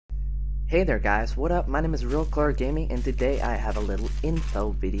Hey there guys, what up? My name is Arealkillergaming and today I have a little info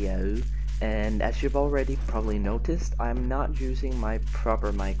video, and as you've already probably noticed, I'm not using my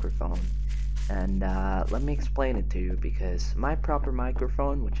proper microphone. And let me explain it to you, because my proper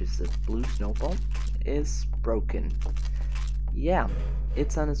microphone, which is this blue snowball, is broken. Yeah,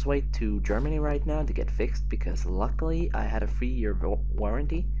 it's on its way to Germany right now to get fixed, because luckily I had a 3-year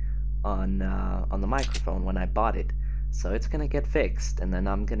warranty on the microphone when I bought it. So it's gonna get fixed, and then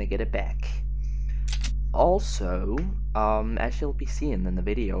I'm gonna get it back. Also, as you'll be seeing in the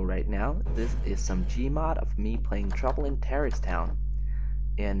video right now, this is some Gmod of me playing Trouble in Terrorist Town.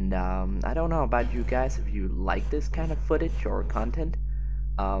 And I don't know about you guys if you like this kind of footage or content,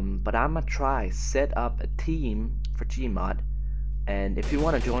 but I'ma try set up a team for Gmod. And if you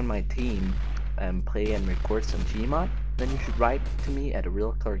want to join my team and play and record some Gmod, then you should write to me at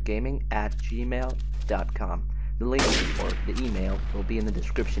arealkillergaming@gmail.com. The link or the email will be in the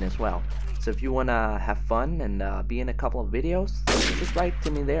description as well. So if you wanna have fun and be in a couple of videos, just write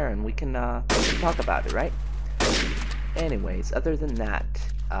to me there and we can talk about it, right? Anyways, other than that,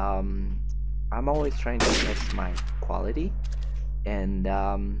 I'm always trying to test my quality, and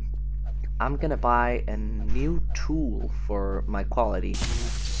I'm gonna buy a new tool for my quality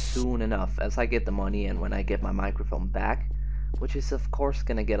soon enough as I get the money and when I get my microphone back, which is of course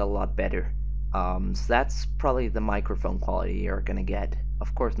gonna get a lot better. So that's probably the microphone quality you're gonna get.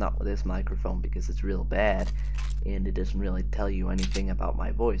 Of course not with this microphone because it's real bad and it doesn't really tell you anything about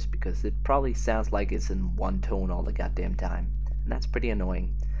my voice because it probably sounds like it's in one tone all the goddamn time, and that's pretty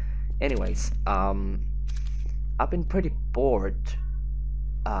annoying. Anyways, I've been pretty bored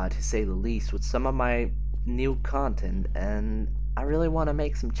to say the least with some of my new content, and I really want to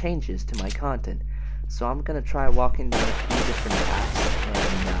make some changes to my content, so I'm gonna try walking down a few different paths and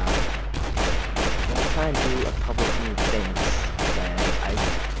try and do a couple of new things that I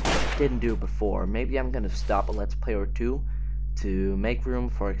didn't do before. Maybe I'm gonna stop a let's play or two to make room,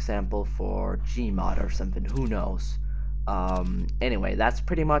 for example, for Gmod or something, who knows. Anyway, that's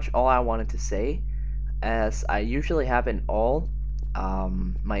pretty much all I wanted to say. As I usually have in all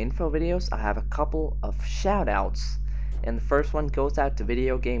my info videos, I have a couple of shoutouts, and the first one goes out to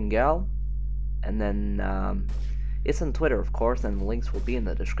Video Game Girl, and then it's on Twitter, of course, and the links will be in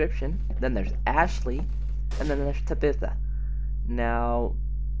the description. Then there's Ashley, and then there's Tabitha. Now,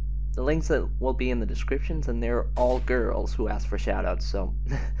 the links that will be in the descriptions, and they're all girls who ask for shoutouts, so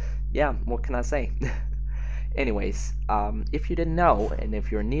yeah, what can I say? Anyways, if you didn't know, and if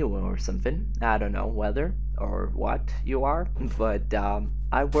you're new or something, I don't know whether or what you are, but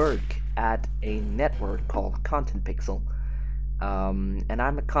I work at a network called ContentPixel, and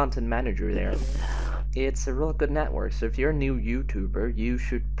I'm a content manager there. It's a real good network, so if you're a new YouTuber, you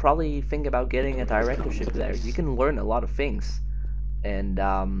should probably think about getting a directorship there. You can learn a lot of things, and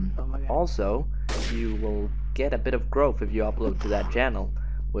also you will get a bit of growth if you upload to that channel,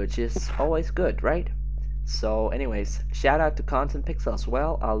 which is always good, right? So anyways, shout out to ContentPixel as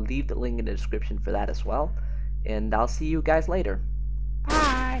well. I'll leave the link in the description for that as well, and I'll see you guys later.